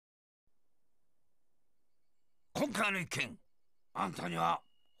今回の一件、あんたには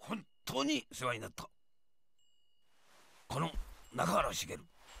本当に世話になった。この中原茂、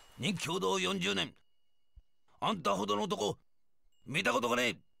任共同40年、あんたほどの男見たことが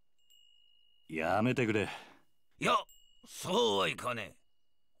ねえ。やめてくれ。いや、そうはいかねえ。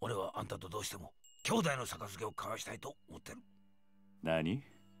俺はあんたとどうしても兄弟の杯を交わしたいと思ってる。何？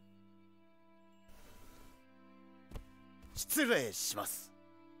失礼します。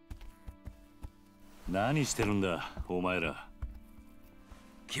何してるんだお前ら。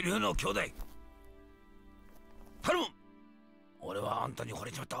桐生の兄弟、頼む。俺はあんたに惚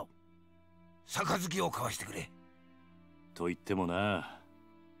れちまった。杯を交わしてくれ。と言ってもな、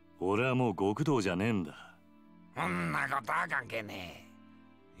俺はもう極道じゃねえんだ。そんなことは関係ね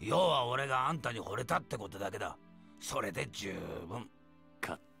え。要は俺があんたに惚れたってことだけだ。それで十分。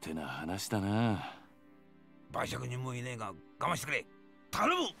勝手な話だな。売借人もいねえが我慢してくれ。頼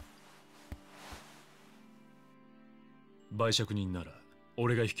む。売借人なら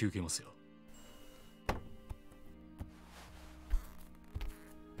俺が引き受けますよ。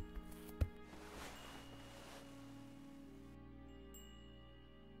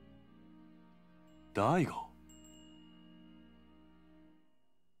大悟。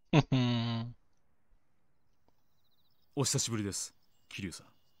お久しぶりです、桐生さん。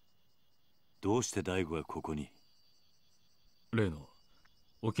どうして大悟がここに？例の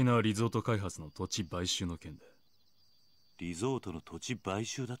沖縄リゾート開発の土地買収の件で。リゾートの土地買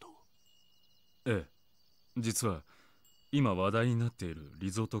収だと？ええ、実は今話題になっている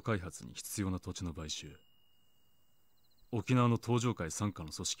リゾート開発に必要な土地の買収、沖縄の東上会傘下の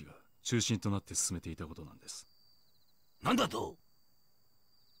組織が中心となって進めていたことなんです。なんだと？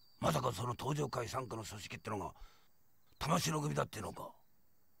まさかその東上会傘下の組織ってのが玉城組だってのか？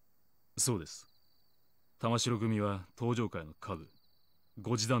そうです。玉城組は東上会の下部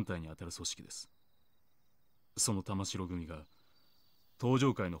5次団体にあたる組織です。その玉城組が東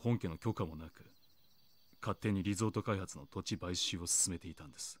上会の本家の許可もなく勝手にリゾート開発の土地買収を進めていた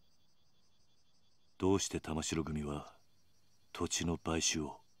んです。どうして玉城組は土地の買収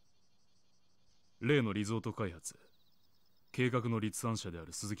を？例のリゾート開発計画の立案者であ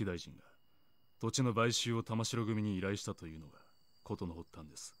る鈴木大臣が土地の買収を玉城組に依頼したというのが事の発端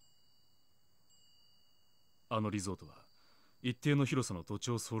です。あのリゾートは一定の広さの土地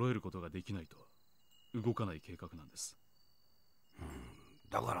を揃えることができないと動かない計画なんです。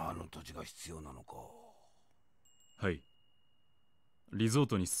だからあの土地が必要なのか。はい。リゾー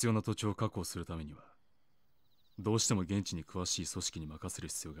トに必要な土地を確保するためにはどうしても現地に詳しい組織に任せる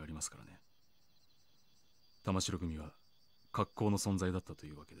必要がありますからね。玉城組は格好の存在だったと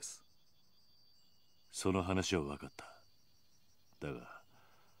いうわけです。その話は分かった。だが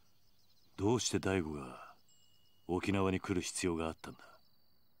どうして大悟が沖縄に来る必要があったんだ？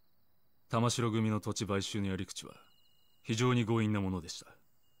玉城組の土地買収のやり口は非常に強引なものでした。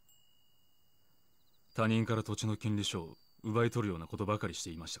他人から土地の権利書を奪い取るようなことばかりして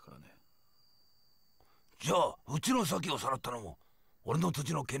いましたからね。じゃあうちの先をさらったのも俺の土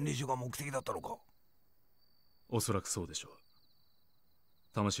地の権利書が目的だったのか？おそらくそうでしょう。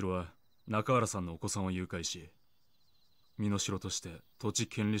玉城は中原さんのお子さんを誘拐し身代として土地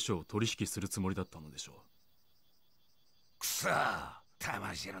権利書を取引するつもりだったのでしょう。くそー、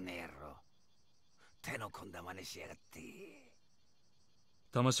玉城の野郎、手の込んだ真似しやがって。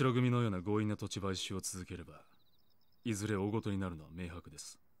玉城組のような強引な土地買収を続ければいずれ大事になるのは明白で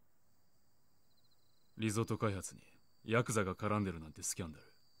す。リゾート開発にヤクザが絡んでるなんてスキャンダル、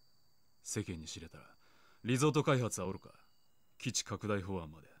世間に知れたらリゾート開発はおろか基地拡大法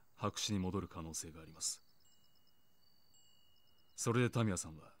案まで白紙に戻る可能性があります。それでタミヤさ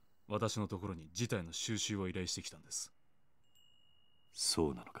んは私のところに事態の収拾を依頼してきたんです。そ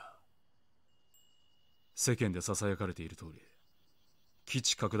うなのか。世間でささやかれている通り基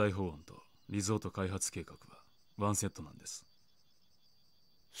地拡大法案とリゾート開発計画はワンセットなんです。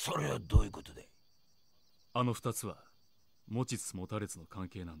それはどういうことで？あの2つは持ちつ持たれつの関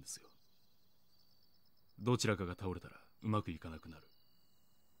係なんですよ。どちらかが倒れたらうまくいかなくなる。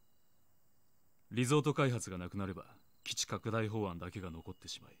リゾート開発がなくなれば基地拡大法案だけが残って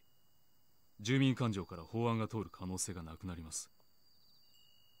しまい住民感情から法案が通る可能性がなくなります。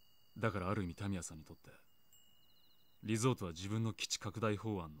だからある意味タミヤさんにとってリゾートは自分の基地拡大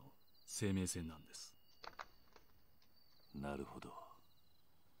法案の生命線なんです。なるほど。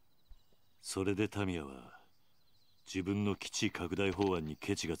それでタミヤは自分の基地拡大法案に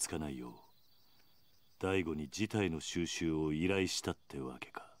ケチがつかないよう大悟に事態の収拾を依頼したってわけ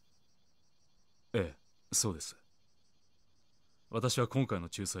か。ええ、そうです。私は今回の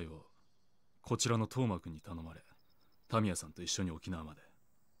仲裁をこちらの東馬君に頼まれタミヤさんと一緒に沖縄まで。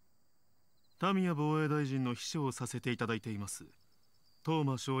田宮防衛大臣の秘書をさせていただいています東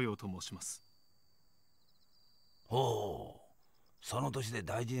間翔陽と申します。ほう、その年で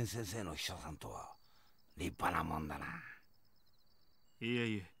大臣先生の秘書さんとは立派なもんだな。いえ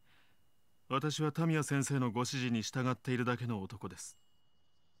いえ、私は田宮先生のご指示に従っているだけの男です。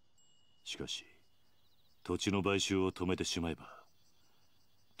しかし土地の買収を止めてしまえば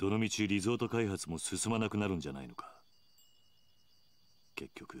どのみちリゾート開発も進まなくなるんじゃないのか。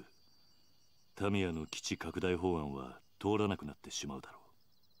結局タミヤの基地拡大法案は通らなくなってしまうだろう。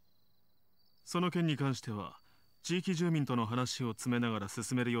その件に関しては地域住民との話を詰めながら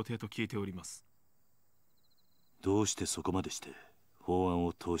進める予定と聞いております。どうしてそこまでして法案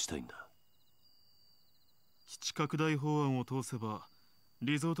を通したいんだ。基地拡大法案を通せば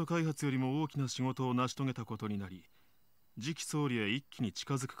リゾート開発よりも大きな仕事を成し遂げたことになり、次期総理へ一気に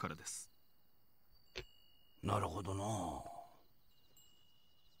近づくからです。なるほどな。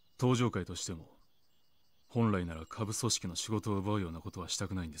東上会としても本来なら下部組織の仕事を奪うようなことはした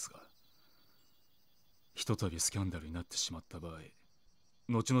くないんですが、ひとたびスキャンダルになってしまった場合、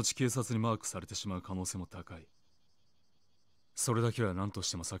後々警察にマークされてしまう可能性も高い。それだけは何とし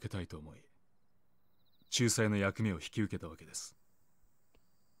ても避けたいと思い、仲裁の役目を引き受けたわけです。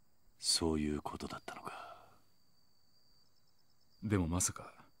そういうことだったのか。でもまさか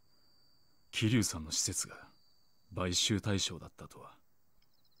桐生さんの施設が買収対象だったとは、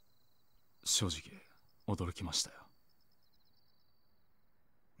正直驚きましたよ。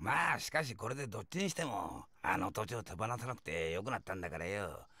まあしかしこれでどっちにしてもあの土地を手放さなくてよくなったんだから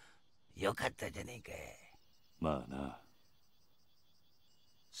よ。よかったじゃねえか。まあな。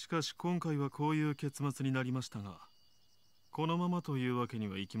しかし今回はこういう結末になりましたが、このままというわけに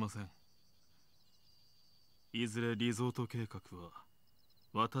はいきません。いずれリゾート計画は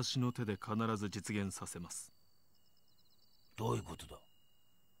私の手で必ず実現させます。どういうことだ。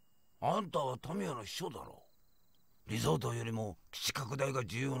あんたはタミヤの秘書だろ。リゾートよりも基地拡大が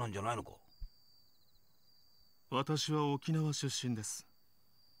重要なんじゃないのか。私は沖縄出身です。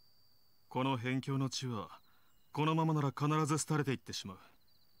この辺境の地はこのままなら必ず廃れていってしまう。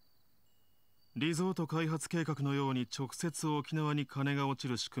リゾート開発計画のように直接沖縄に金が落ち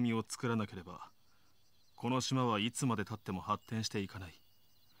る仕組みを作らなければ、この島はいつまでたっても発展していかない。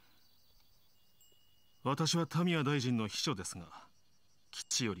私は田宮大臣の秘書ですが、基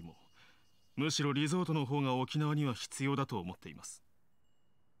地よりもむしろリゾートの方が沖縄には必要だと思っています。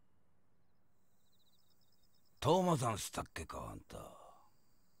トーマさんしたっけか、あんた。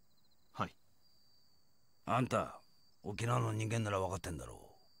はい。あんた沖縄の人間なら分かってんだろ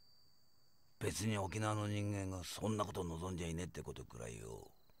う。別に沖縄の人間がそんなこと望んじゃいねえってことくらい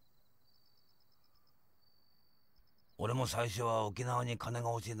よ。俺も最初は沖縄に金が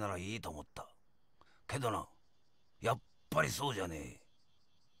欲しいならいいと思った。けどな、やっぱりそうじゃねえ。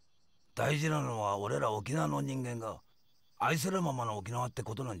大事なのは俺ら沖縄の人間が愛せるままの沖縄って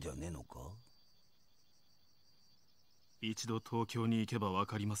ことなんじゃねえのか。一度東京に行けば分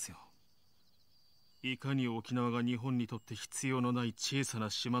かりますよ。いかに沖縄が日本にとって必要のない小さな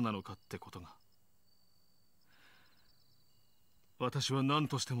島なのかってことが。私は何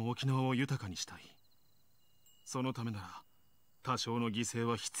としても沖縄を豊かにしたい。そのためなら多少の犠牲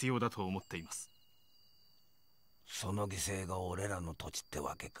は必要だと思っています。その犠牲が俺らの土地って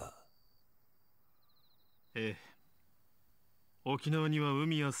わけか。ええ。沖縄には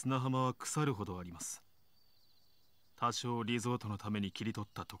海や砂浜は腐るほどあります。多少リゾートのために切り取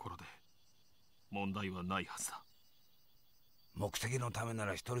ったところで問題はないはずだ。目的のためな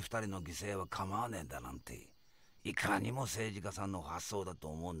ら一人二人の犠牲は構わねえんだなんて、いかにも政治家さんの発想だと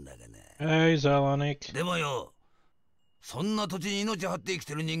思うんだけどね。Hey, Zelenik. でもよ、そんな土地に命張って生き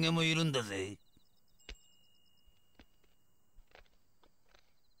てる人間もいるんだぜ。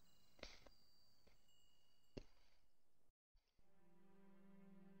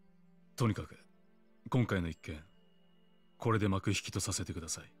とにかく今回の一件、これで幕引きとさせてくだ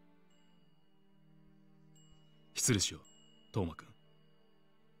さい。失礼しよう、東間君。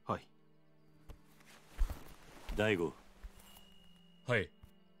はい。大悟、はい。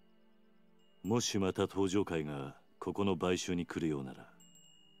もしまた東上会がここの買収に来るようなら、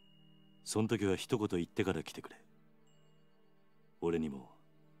その時は一言言ってから来てくれ。俺にも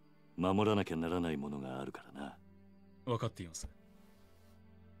守らなきゃならないものがあるからな。分かっています。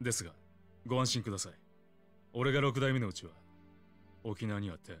ですがご安心ください。俺が6代目のうちは沖縄に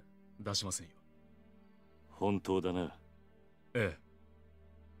は手出しませんよ。本当だな。ええ。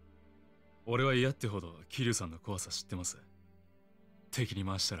俺は嫌ってほど桐生さんの怖さ知ってます。敵に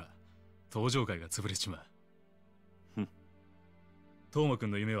回したら東上会が潰れちまう。東間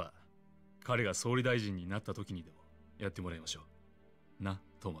君の夢は彼が総理大臣になった時にでもやってもらいましょうな、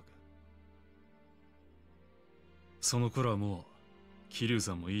東間君。その頃はもう桐生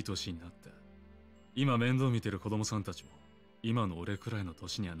さんもいい年になって、今面倒見てる子供さんたちも今の俺くらいの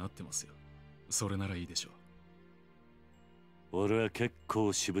年にはなってますよ。それならいいでしょう。俺は結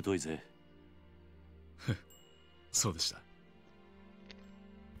構しぶといぜ。そうでした。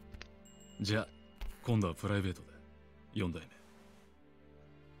じゃあ今度はプライベートで4代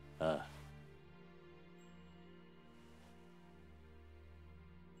目。ああ。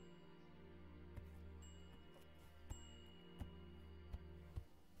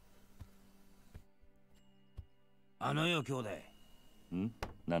あのよ兄弟。ん？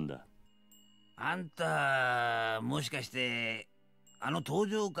なんだ？あんたもしかしてあの登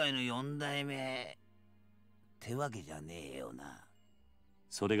場界の4代目ってわけじゃねえよな。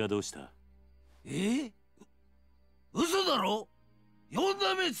それがどうした？嘘だろ。4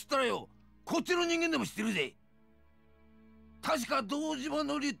代目っつったらよ、こっちの人間でも知ってるぜ。確か堂島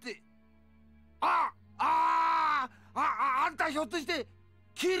のりってあんたひょっとして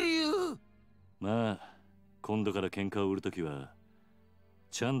桐生？まあ今度から喧嘩を売るときは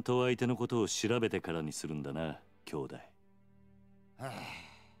ちゃんと相手のことを調べてからにするんだな、兄弟。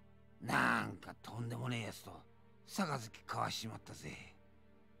なんかとんでもねえやつと杯交わしちまったぜ。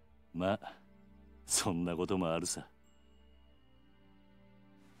まあそんなこともあるさ。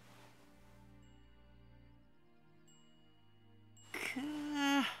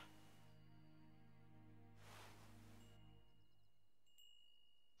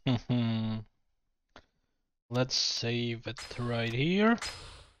Let's save it right here.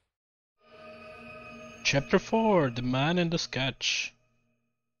 Chapter 4, The Man in the Sketch.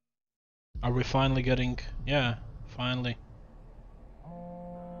 Are we finally getting... Yeah, finally.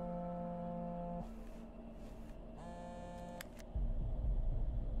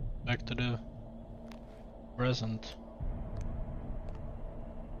 Back to the present.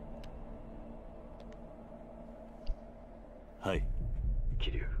 Hi.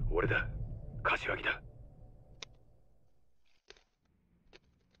 桐生、俺だ。柏木だ。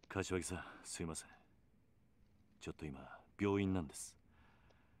柏木さん、すいません。ちょっと今病院なんです。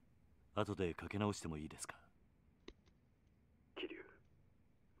後でかけ直してもいいですか？桐生、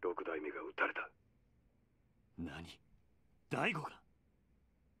6代目が撃たれた。何？大吾が？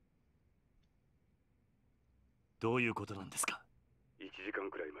どういうことなんですか？1時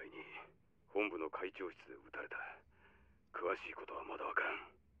間くらい前に本部の会長室で撃たれた。詳しいことはまだわからん。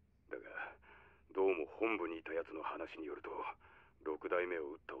だがどうも本部にいたやつの話によると、6代目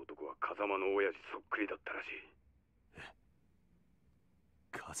を撃った男は風間の親父そっくりだったらしい。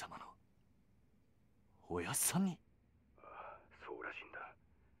風間の親さんに？ああ、そうらしいんだ。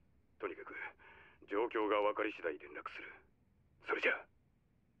とにかく状況が分かり次第連絡する。それじゃあ。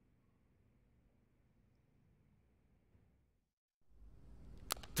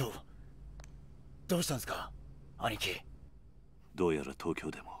どうしたんですか兄貴？どうやら東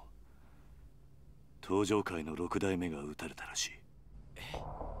京でも登場界の6代目が撃たれたらしい。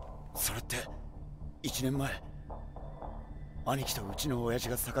それって1年前兄貴とうちの親父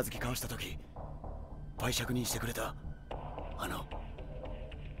が杯交わした時売借人してくれた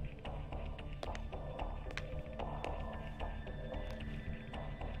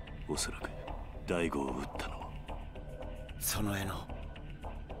おそらく大吾を撃ったのもその絵の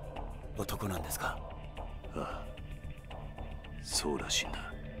男なんですか？ああ、そうらしいんだ。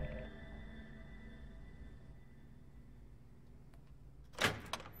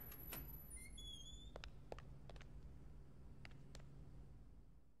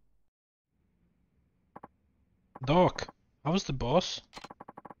Doc, how's the boss?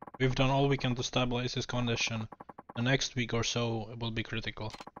 We've done all we can to stabilize his condition. The next week or so will be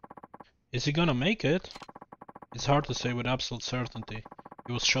critical. Is he gonna make it? It's hard to say with absolute certainty.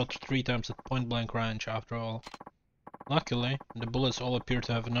 He was shot 3 times at point-blank range, after all. Luckily, the bullets all appear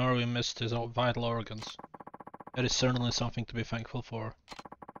to have narrowly missed his vital organs. That is certainly something to be thankful for.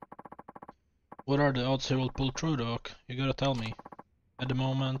 What are the odds he will pull through, Doc? You gotta tell me. At the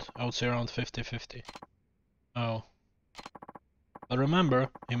moment, I would say around 50-50. Oh. But remember,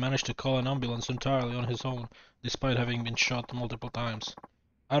 he managed to call an ambulance entirely on his own, despite having been shot multiple times.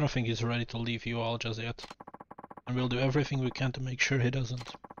 I don't think he's ready to leave you all just yet. And we'll do everything we can to make sure he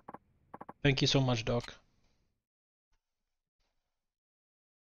doesn't. Thank you so much, Doc.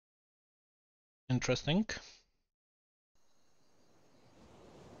 Interesting.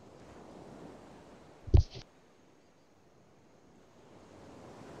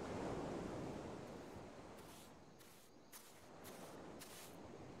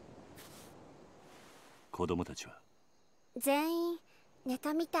子供たちは？全員寝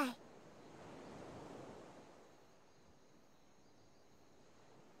たみたい。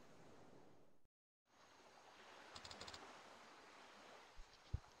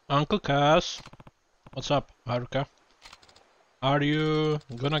Uncle Kaz. What's up, Haruka? Are you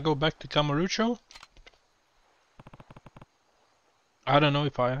gonna go back to Kamurocho? I don't know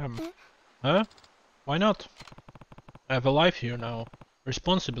if I am. Huh? Why not? I have a life here now.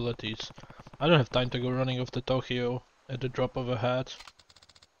 Responsibilities. I don't have time to go running off to Tokyo at the drop of a hat.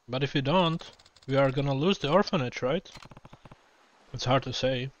 But if you don't, we are gonna lose the orphanage, right? It's hard to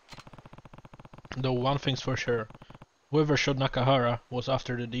say. Though one thing's for sure. Whoever shot Nakahara was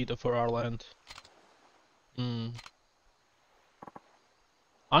after the deed for our land.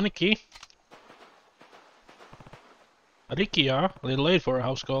 Aniki? Rikia, a little late for a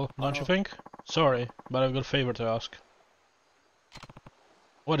house call, don't you think? Sorry, but I've got a favor to ask.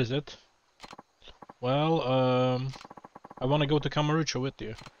 What is it? Well, I wanna go to Kamurocho with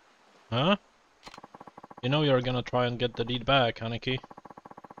you. Huh? You know you're gonna try and get the deed back, Aniki.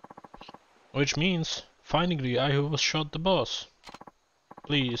 Which means finding the guy who was shot the boss.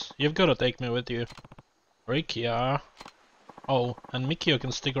 Please, you've gotta take me with you. Rikia. Oh, and Mikio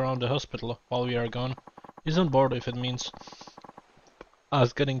can stick around the hospital while we are gone. He's on board if it means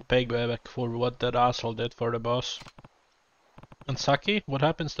us getting paid back for what that asshole did for the boss. And Saki, what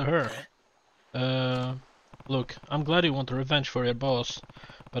happens to her? Look, I'm glad you want revenge for your boss,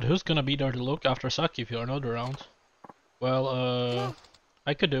 but who's gonna be there to look after Saki if you're not around? Well,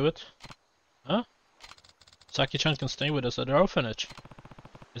 I could do it. Huh? Saki-chan can stay with us at the orphanage.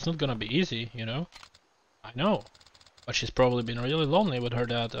 It's not gonna be easy, you know? I know. But she's probably been really lonely with her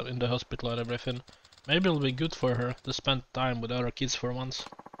dad in the hospital and everything. Maybe it'll be good for her to spend time with other kids for once.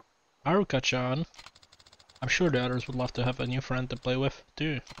 Haruka-chan. I'm sure the others would love to have a new friend to play with,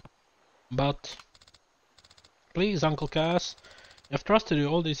 too. But... please, Uncle Kaz. I've trusted you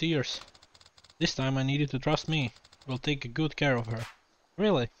all these years. This time I need you to trust me. We'll take good care of her.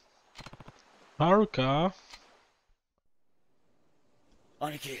 Really. Haruka.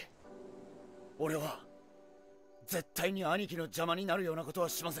 兄貴、俺は絶対に兄貴の邪魔になるようなことは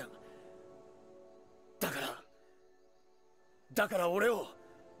しません。だから俺を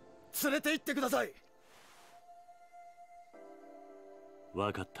連れて行ってください。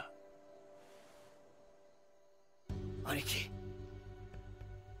わかった。兄貴、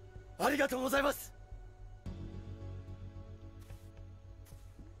ありがとうございます。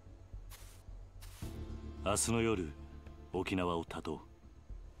明日の夜、沖縄を立とう。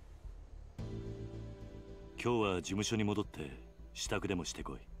今日は事務所に戻って支度でもして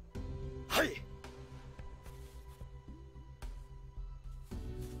こい。はい。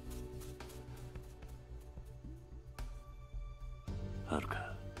はる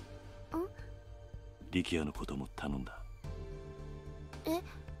か。力也のことも頼んだ。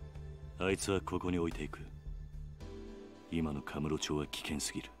あいつはここに置いていく。今のカムロ町は危険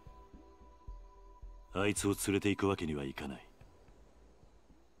すぎる。あいつを連れて行くわけにはいかない。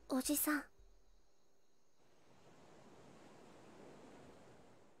おじさん。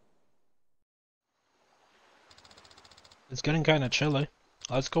It's getting kinda chilly.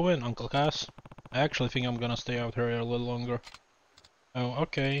 Let's go in, Uncle Cass. I actually think I'm gonna stay out here a little longer. Oh,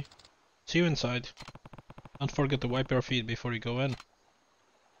 okay. See you inside. Don't forget to wipe your feet before you go in.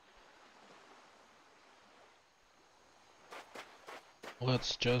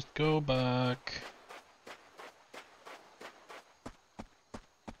 Let's just go back.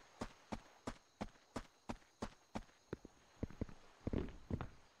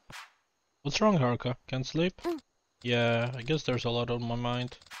 What's wrong, Haruka? Can't sleep? Yeah, I guess there's a lot on my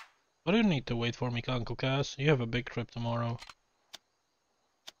mind. But you don't need to wait for me, Uncle Cass. You have a big trip tomorrow.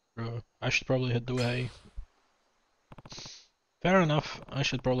 I should probably hit the hay. Fair enough, I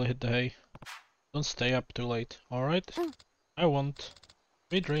should probably hit the hay. Don't stay up too late, alright? I won't.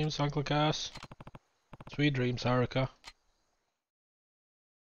 Sweet dreams, Uncle Cass. Sweet dreams, Haruka.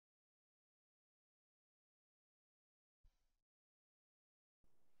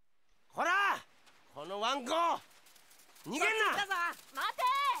 ほらこのワンコ逃げんな。だぞ待て。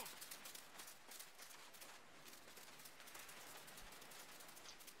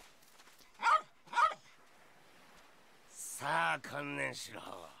さあ観念しろ。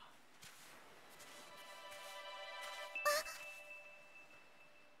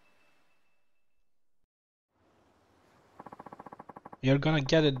You're gonna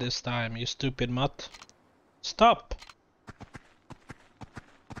get it this time, you stupid mutt. Stop!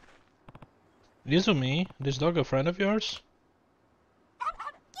 Izumi, this dog a friend of yours?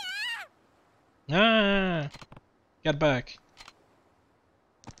 Ah! Get back.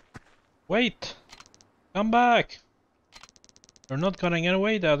 Wait! Come back! You're not gonna get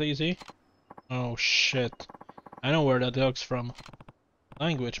away that easy. Oh shit. I know where that dog's from.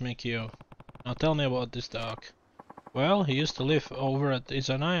 Language, Mikio. Now tell me about this dog. Well, he used to live over at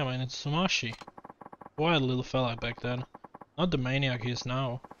Izanayama in Tsumashi. Wild little fella back then. Not the maniac he is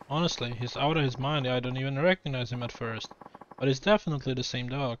now. Honestly, he's out of his mind. I don't even recognize him at first. But it's definitely the same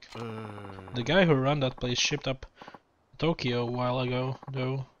dog. The guy who ran that place shipped up Tokyo a while ago,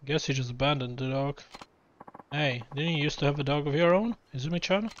 though. Guess he just abandoned the dog. Hey, didn't you used to have a dog of your own,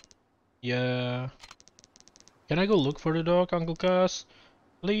 Izumi-chan? Yeah. Can I go look for the dog, Uncle Kaz?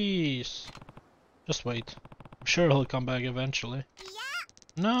 Please. Just wait. I'm sure he'll come back eventually.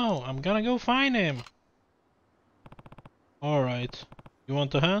 Yeah. No, I'm gonna go find him. Alright. You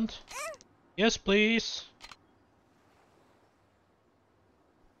want a hand? Yes, please.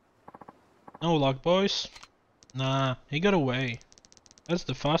 No luck, boys. Nah, he got away. That's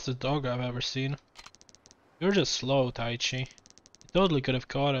the fastest dog I've ever seen. You're just slow, Taichi. You totally could have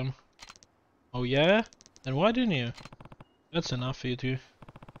caught him. Oh yeah? Then why didn't you? That's enough for you two.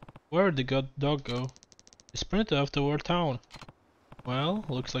 Where'd the dog go? He sprinted off toward town. Well,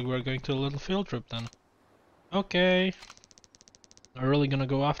 looks like we're going to a little field trip then. Okay. Are you really gonna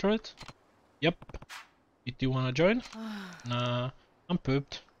go after it? Yep. Do you wanna join? Nah, I'm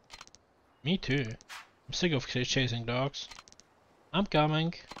pooped. Me too. I'm sick of chasing dogs. I'm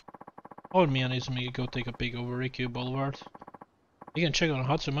coming. Or me and Izumi go take a peek over Rikyu Boulevard. You can check on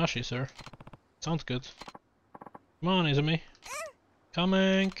Hatsumashi, sir. Sounds good. Come on, Izumi.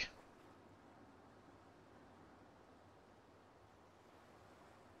 Coming.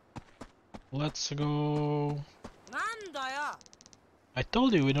 Let's go. I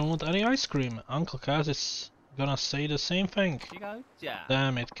told you we don't want any ice cream. Uncle Kaz is gonna say the same thing.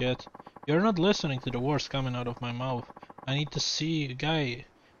 Damn it, kid. You're not listening to the words coming out of my mouth. I need to see a guy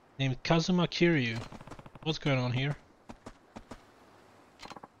named Kazuma Kiryu. What's going on here?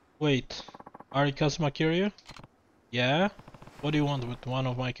 Wait, are you Kazuma Kiryu? Yeah? What do you want with one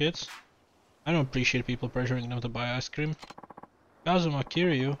of my kids? I don't appreciate people pressuring them to buy ice cream. Kazuma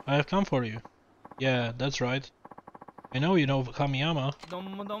Kiryu, I have come for you. Yeah, that's right. I know you know Kamiyama.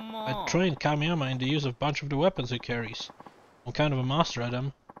 I trained Kamiyama in the use of a bunch of the weapons he carries. I'm kind of a master at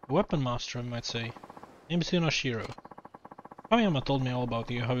them. A weapon master, I might say. Name's Hinoshiro. Kamiyama told me all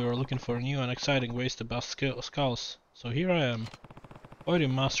about you, how you were looking for new and exciting ways to bust skulls. So here I am. Why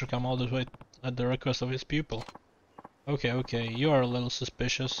did Master come all the way at the request of his pupil? Okay, you are a little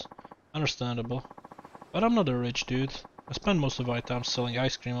suspicious. Understandable. But I'm not a rich dude. I spend most of my time selling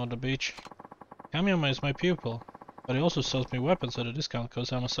ice cream on the beach. Kamiyama is my pupil. But he also sells me weapons at a discount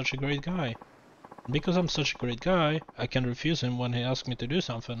because I'm such a great guy. And because I'm such a great guy, I can refuse him when he asks me to do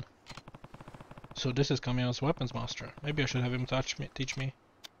something. So this is Kamiyama's weapons master. Maybe I should have him teach me.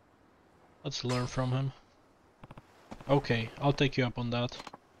 Let's learn from him. Okay, I'll take you up on that.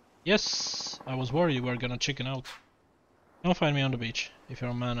 Yes! I was worried you were gonna chicken out. Come find me on the beach, if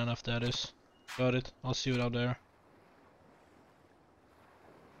you're a man enough, that is. Got it, I'll see you out there.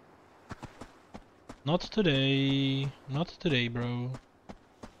 Not today, bro.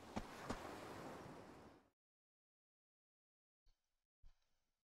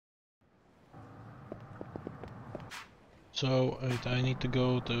 So, I need to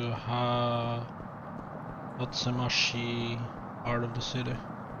go to Hatsamashi part of the city.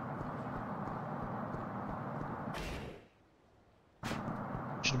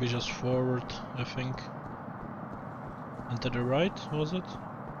 Should be just forward, I think. And to the right, was it?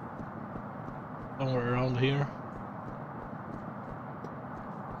 Somewhere around here.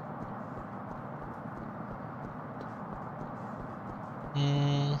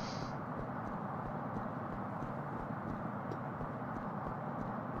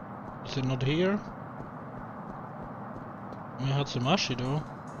 Is it not here? I mean, Hatsumashi though.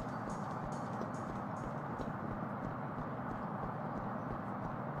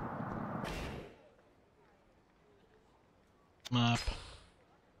 Map.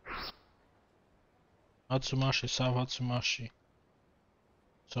 Hatsumashi, South Hatsumashi.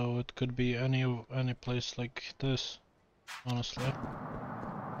 So it could be any place like this, honestly.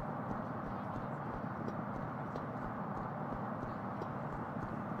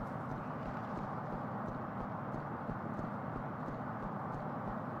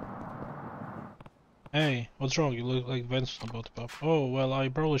 Hey, what's wrong? You look like vents about to pop. Oh, well, I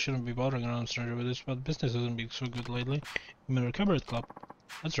probably shouldn't be bothering around stranger with this, but business hasn't been so good lately. I'm in a cabaret club.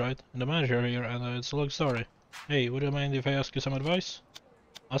 That's right, and the manager here, and it's a long story. Hey, would you mind if I ask you some advice?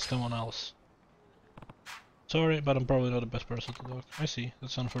 Ask someone else. Sorry, but I'm probably not the best person to talk. I see,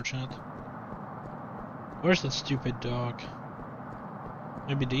 that's unfortunate. Where's that stupid dog?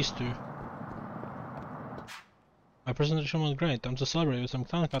 Maybe these two. My presentation was great. I'm to celebrate with some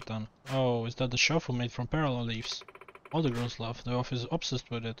tankatan. Oh, is that the shofu made from parallel leaves? All the girls love. The office is obsessed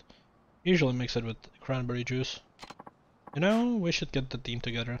with it. Usually mix it with cranberry juice. You know, we should get the team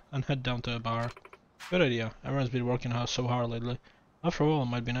together and head down to a bar. Good idea. Everyone's been working so hard lately. After all, it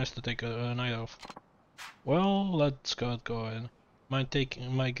might be nice to take a night off. Well, let's go in. Mind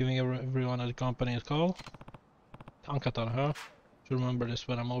giving everyone at the company a call? Tankatan, huh? Should remember this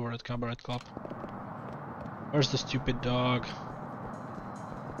when I'm over at Cabaret Club. Where's the stupid dog?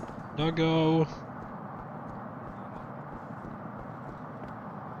 Doggo!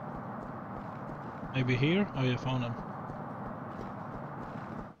 Maybe here? Oh, you found him.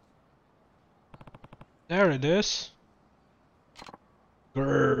 There it is.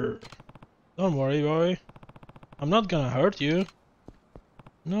 Grrr. Don't worry, boy. I'm not gonna hurt you.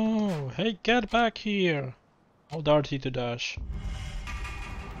 No, hey, get back here. Hold RT to dash.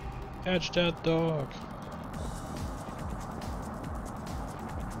 Catch that dog.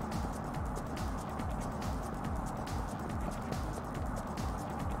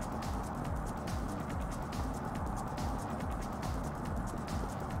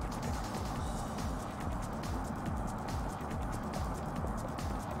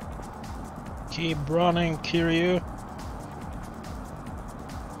 Keep running, Kiryu.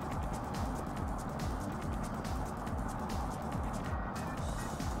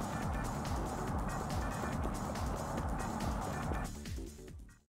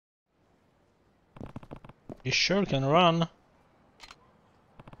 You sure can run.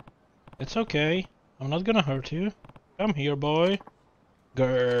 It's okay. I'm not gonna hurt you. Come here, boy.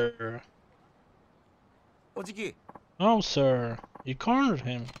 Grrr. Oh, sir. You cornered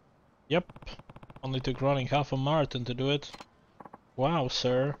him. Yep. Only took running half a marathon to do it. Wow,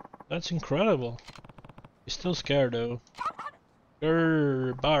 sir. That's incredible. He's still scared, though.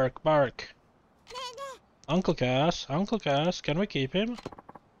 Grrr. Bark, bark. Uncle Cass, can we keep him?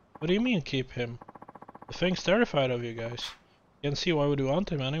 What do you mean, keep him? The thing's terrified of you guys. Can't see why would you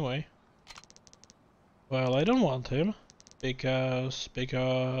want him anyway. Well, I don't want him. Because...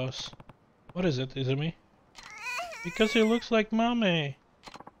 What is it, Izumi? Because he looks like Mommy.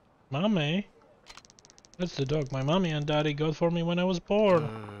 Mommy? That's the dog my mommy and daddy got for me when I was born.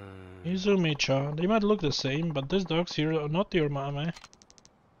 Izumi-chan, they might look the same, but this dog's here, not your mommy.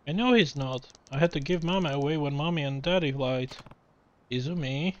 I know he's not. I had to give Mama away when mommy and daddy lied.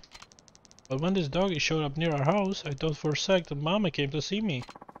 Izumi. But when this doggy showed up near our house, I thought for a sec that Mama came to see me.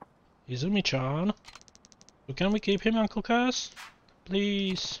 Izumi-chan. So can we keep him, Uncle Cass?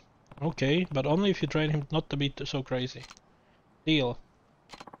 Please. Okay, but only if you train him not to be so crazy. Deal.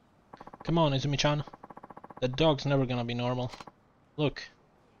 Come on, Izumi-chan. That dog's never gonna be normal. Look.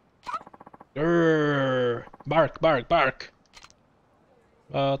 Grrr. Bark, bark, bark.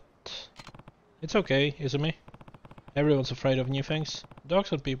 But it's okay, Izumi. Everyone's afraid of new things.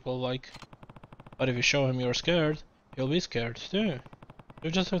 Dogs are people alike. But if you show him you're scared, he'll be scared too.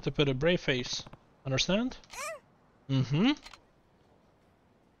 You just have to put a brave face. Understand? Mm-hmm.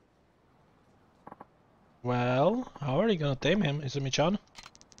 Well, how are you gonna tame him, Izumi-chan?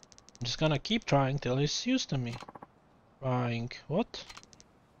 I'm just gonna keep trying till he's used to me. Trying. What?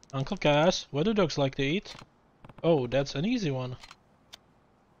 Uncle Cass, what do dogs like to eat? Oh, that's an easy one.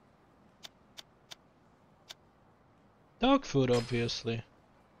 Dog food, obviously.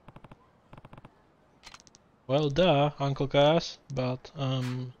 Well, duh, Uncle Cass, but,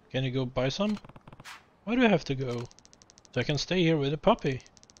 can you go buy some? Why do I have to go? So I can stay here with the puppy.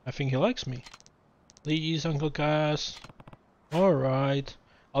 I think he likes me. Please, Uncle Cass. Alright.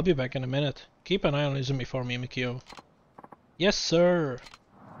 I'll be back in a minute. Keep an eye on Izumi for me, Mikio. Yes, sir!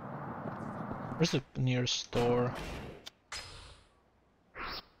 Where's the nearest store?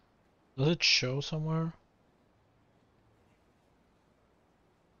 Does it show somewhere?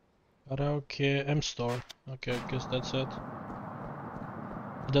 Karaoke M store. Okay, I guess that's it.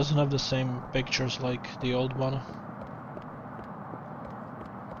 It doesn't have the same pictures like the old one.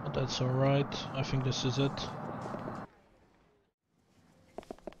 But that's alright. I think this is it.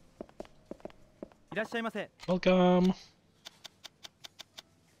 Welcome!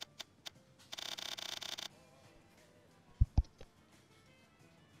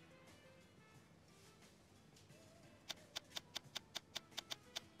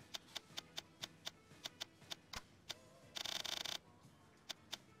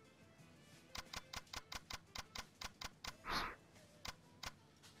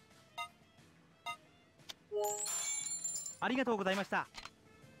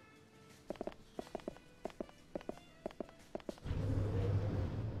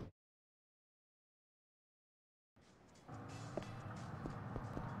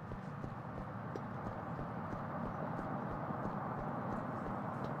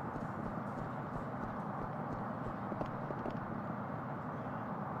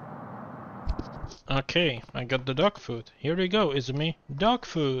 Okay, I got the dog food. Here you go, 𝐒𝐸𝐽. Dog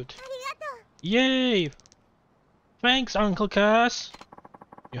food! Yay! Thanks, Uncle Cass!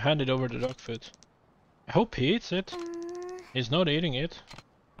 You handed over the dog food. I hope he eats it. He's not eating it.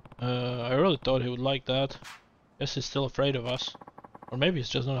 I really thought he would like that. Guess he's still afraid of us. Or maybe he's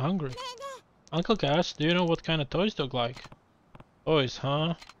just not hungry. Uncle Cass, do you know what kind of toys dog like? Toys,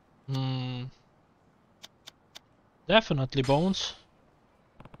 huh? Definitely bones.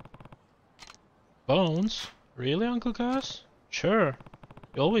 Bones? Really, Uncle Cass? Sure.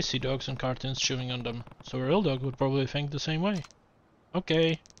 You always see dogs in cartoons chewing on them, so a real dog would probably think the same way.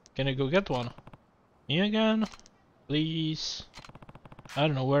 Okay, can I go get one? Me again? Please? I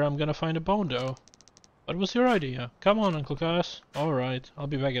don't know where I'm gonna find a bone though. What was your idea? Come on, Uncle Cass. Alright, I'll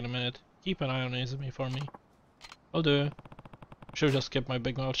be back in a minute. Keep an eye on 𝐒𝐸𝐽 for me. I'll do. Should just keep my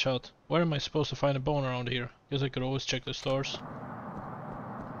big mouth shut. Where am I supposed to find a bone around here? Guess I could always check the stores.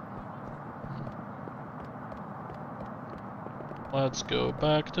 Let's go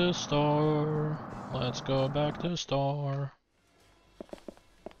back to the store. Let's go back to the store.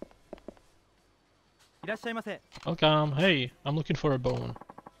 Welcome. Hey, I'm looking for a bone.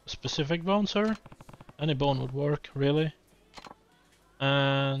 A specific bone, sir? Any bone would work, really.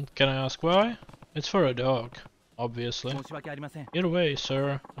 And can I ask why? It's for a dog, obviously. Either way,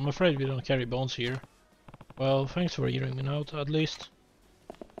 sir, I'm afraid we don't carry bones here. Well, thanks for hearing me out, at least.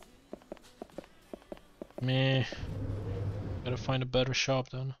 Meh. Gotta find a better shop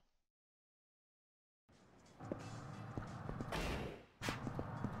then.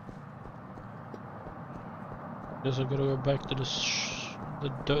 Guess I gotta go back to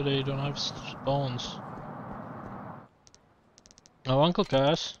they don't have bones. Oh, Uncle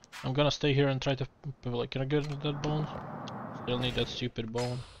Cass, I'm gonna stay here and try to. Like, can I get that bone? Still need that stupid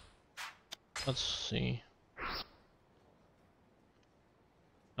bone. Let's see.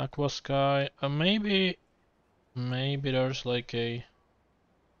 Aqua Sky. Maybe there's like a.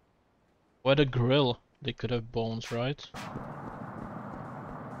 What a grill. They could have bones, right?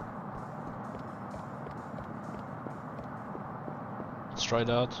 Let's try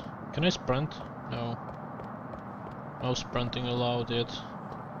that. Can I sprint? No. No sprinting allowed yet.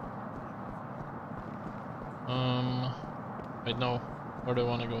 Wait, no. Where do I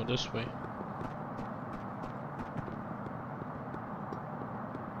want to go? This way.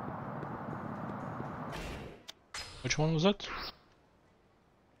 Which one was it?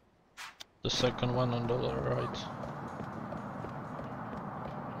 The second one on the right.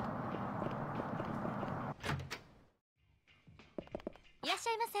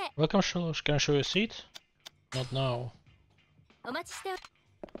 Welcome, can I show you a seat? Not now.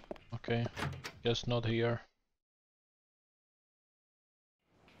 Okay, guess not here.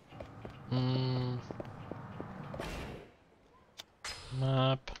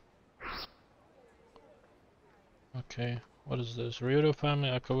 Map. Okay, what is this? Ryudo family.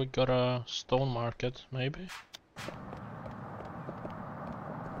 Okay, we got a stone market, maybe?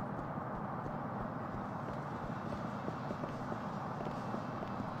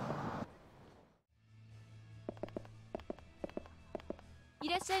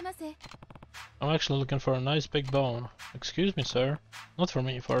 I'm actually looking for a nice big bone. Excuse me, sir. Not for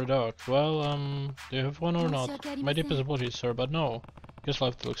me, for a dog. Well, do you have one or not? My deepest apologies, sir, but no. Guess I'll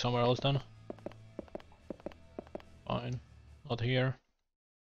have to look somewhere else then. Fine. Not here.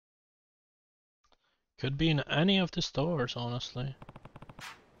 Could be in any of the stores, honestly.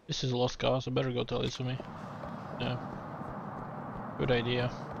 This is a lost cause, I better go tell 𝐒𝐸𝐽. Yeah. Good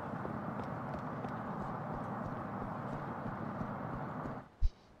idea.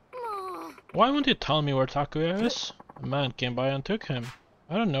 Why won't you tell me where TTeu is? A man came by and took him.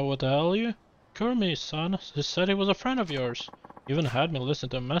 I don't know what the hell you. Kurumi, son, he said he was a friend of yours. He even had me listen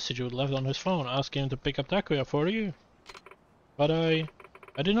to a message you left on his phone asking him to pick up TTeu for you. But I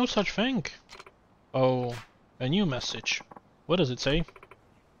did no such thing. Oh, a new message. What does it say?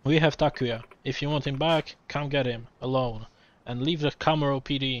 We have TTeu. If you want him back, come get him, alone. And leave the Kamurocho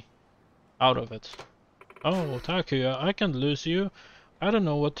PD out of it. Oh, TTeu, I can't lose you. I don't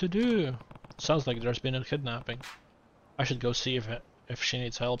know what to do. Sounds like there's been a kidnapping. I should go see if she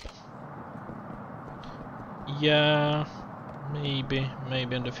needs help. Yeah, maybe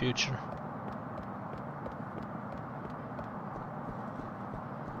in the future.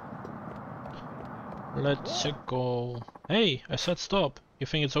 Let's go. Hey, I said stop. You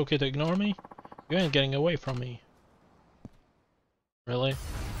think it's okay to ignore me? You ain't getting away from me. Really?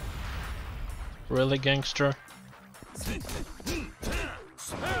 Really, gangster?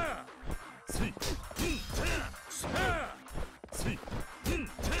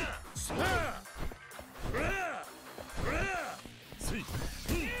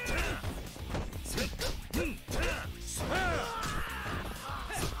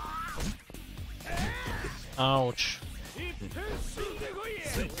 Ouch.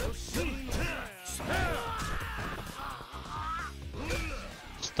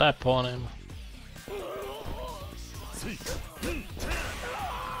 Step on him.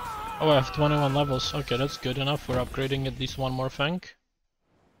 Oh, I have 21 levels. Okay, that's good enough for upgrading at least one more thing.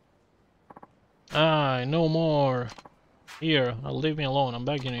 Ah, no more. Here, now leave me alone, I'm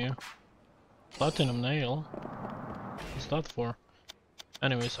begging you. Platinum nail? What's that for?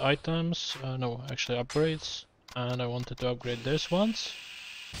 Anyways, items. No, actually upgrades. And I wanted to upgrade this once.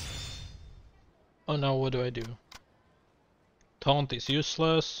 Oh, now what do I do? Taunt is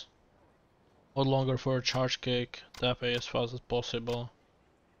useless. Hold longer for a charge kick. Tap A as fast as possible.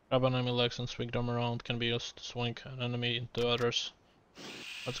 Grab enemy legs and swing them around. Can be used to swing an enemy into others.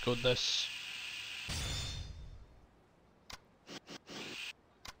 Let's go with this.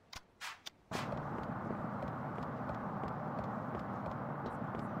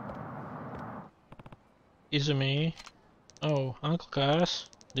 Izumi. Oh, Uncle Cass,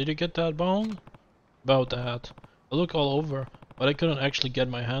 did you get that bone? About that. I looked all over, but I couldn't actually get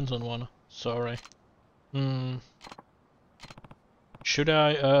my hands on one. Sorry. Should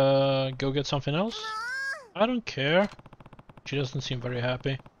I go get something else? I don't care. She doesn't seem very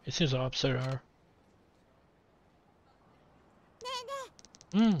happy. It seems to upset her.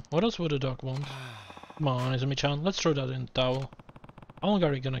 What else would a dog want? Come on, Izumi-chan, let's throw that in the towel. How long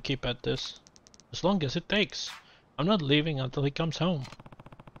are you gonna keep at this? As long as it takes. I'm not leaving until he comes home.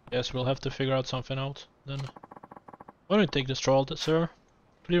 Guess we'll have to figure out something out, then. Why don't you take the stroll, sir?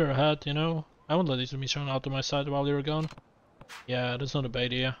 Clear your head, you know? I won't let Izumi-chan out of my sight while you're gone. Yeah, that's not a bad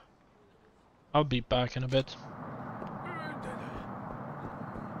idea. I'll be back in a bit.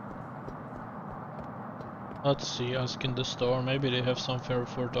 Let's see, ask in the store, maybe they have something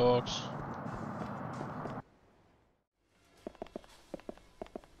for dogs.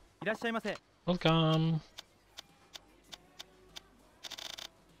 Welcome.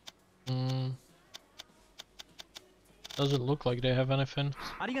 Doesn't look like they have anything.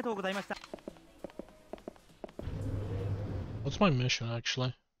 What's my mission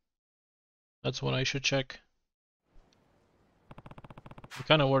actually? That's what I should check. I'm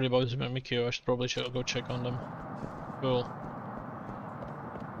kinda worried about this 𝐒𝐸𝐽. I should probably go check on them. Cool.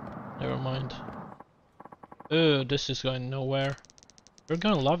 Never mind. This is going nowhere. You're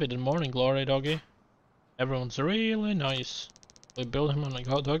gonna love it in morning glory, doggy. Everyone's really nice. We build him on a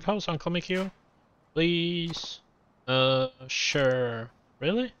doghouse, Uncle 𝐒𝐸𝐽? Please? Sure.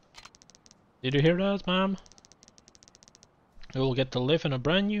 Really? Did you hear that, ma'am? You will get to live in a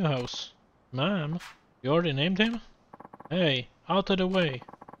brand new house. Ma'am? You already named him? Hey, out of the way.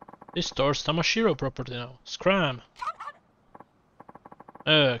 This store's Tamashiro property now. Scram!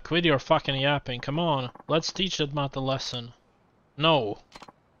 Quit your fucking yapping. Come on, let's teach that mat a lesson. No.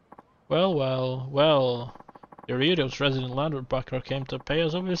 Well. Yurito's resident landbacker came to pay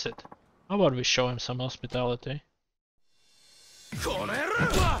us a visit. How about we show him some hospitality?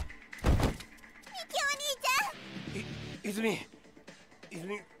 Izumi,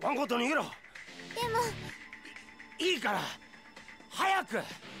 ワンコート逃げろ。でもいいから早く。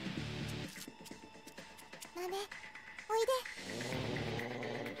マネ、おいで。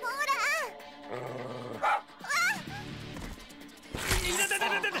ほら。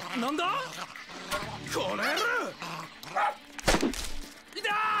なんだ？この野郎！いた！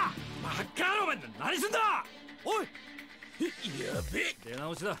バカ野郎、お前何すんだ！おい！やべえ！出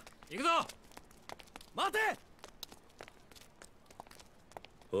直しだ。行くぞ！待て！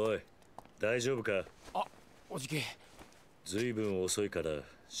おい、大丈夫か？あ、おじき。ずいぶん遅いから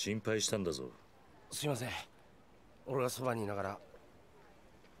心配したんだぞ。すいません。俺がそばにいながら。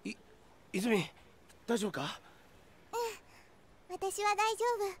泉、大丈夫か？うん、私は大丈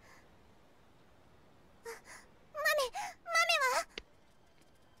夫。マメは？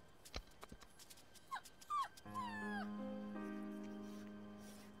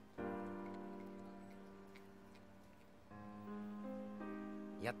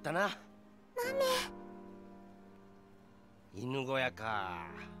やったな。マメ。犬小屋か。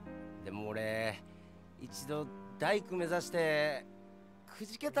でも俺一度大工目指してく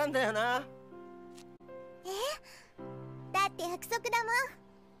じけたんだよな。だって約束だもん。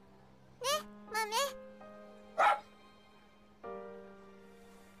ね、マメ。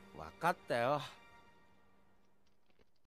分かったよ。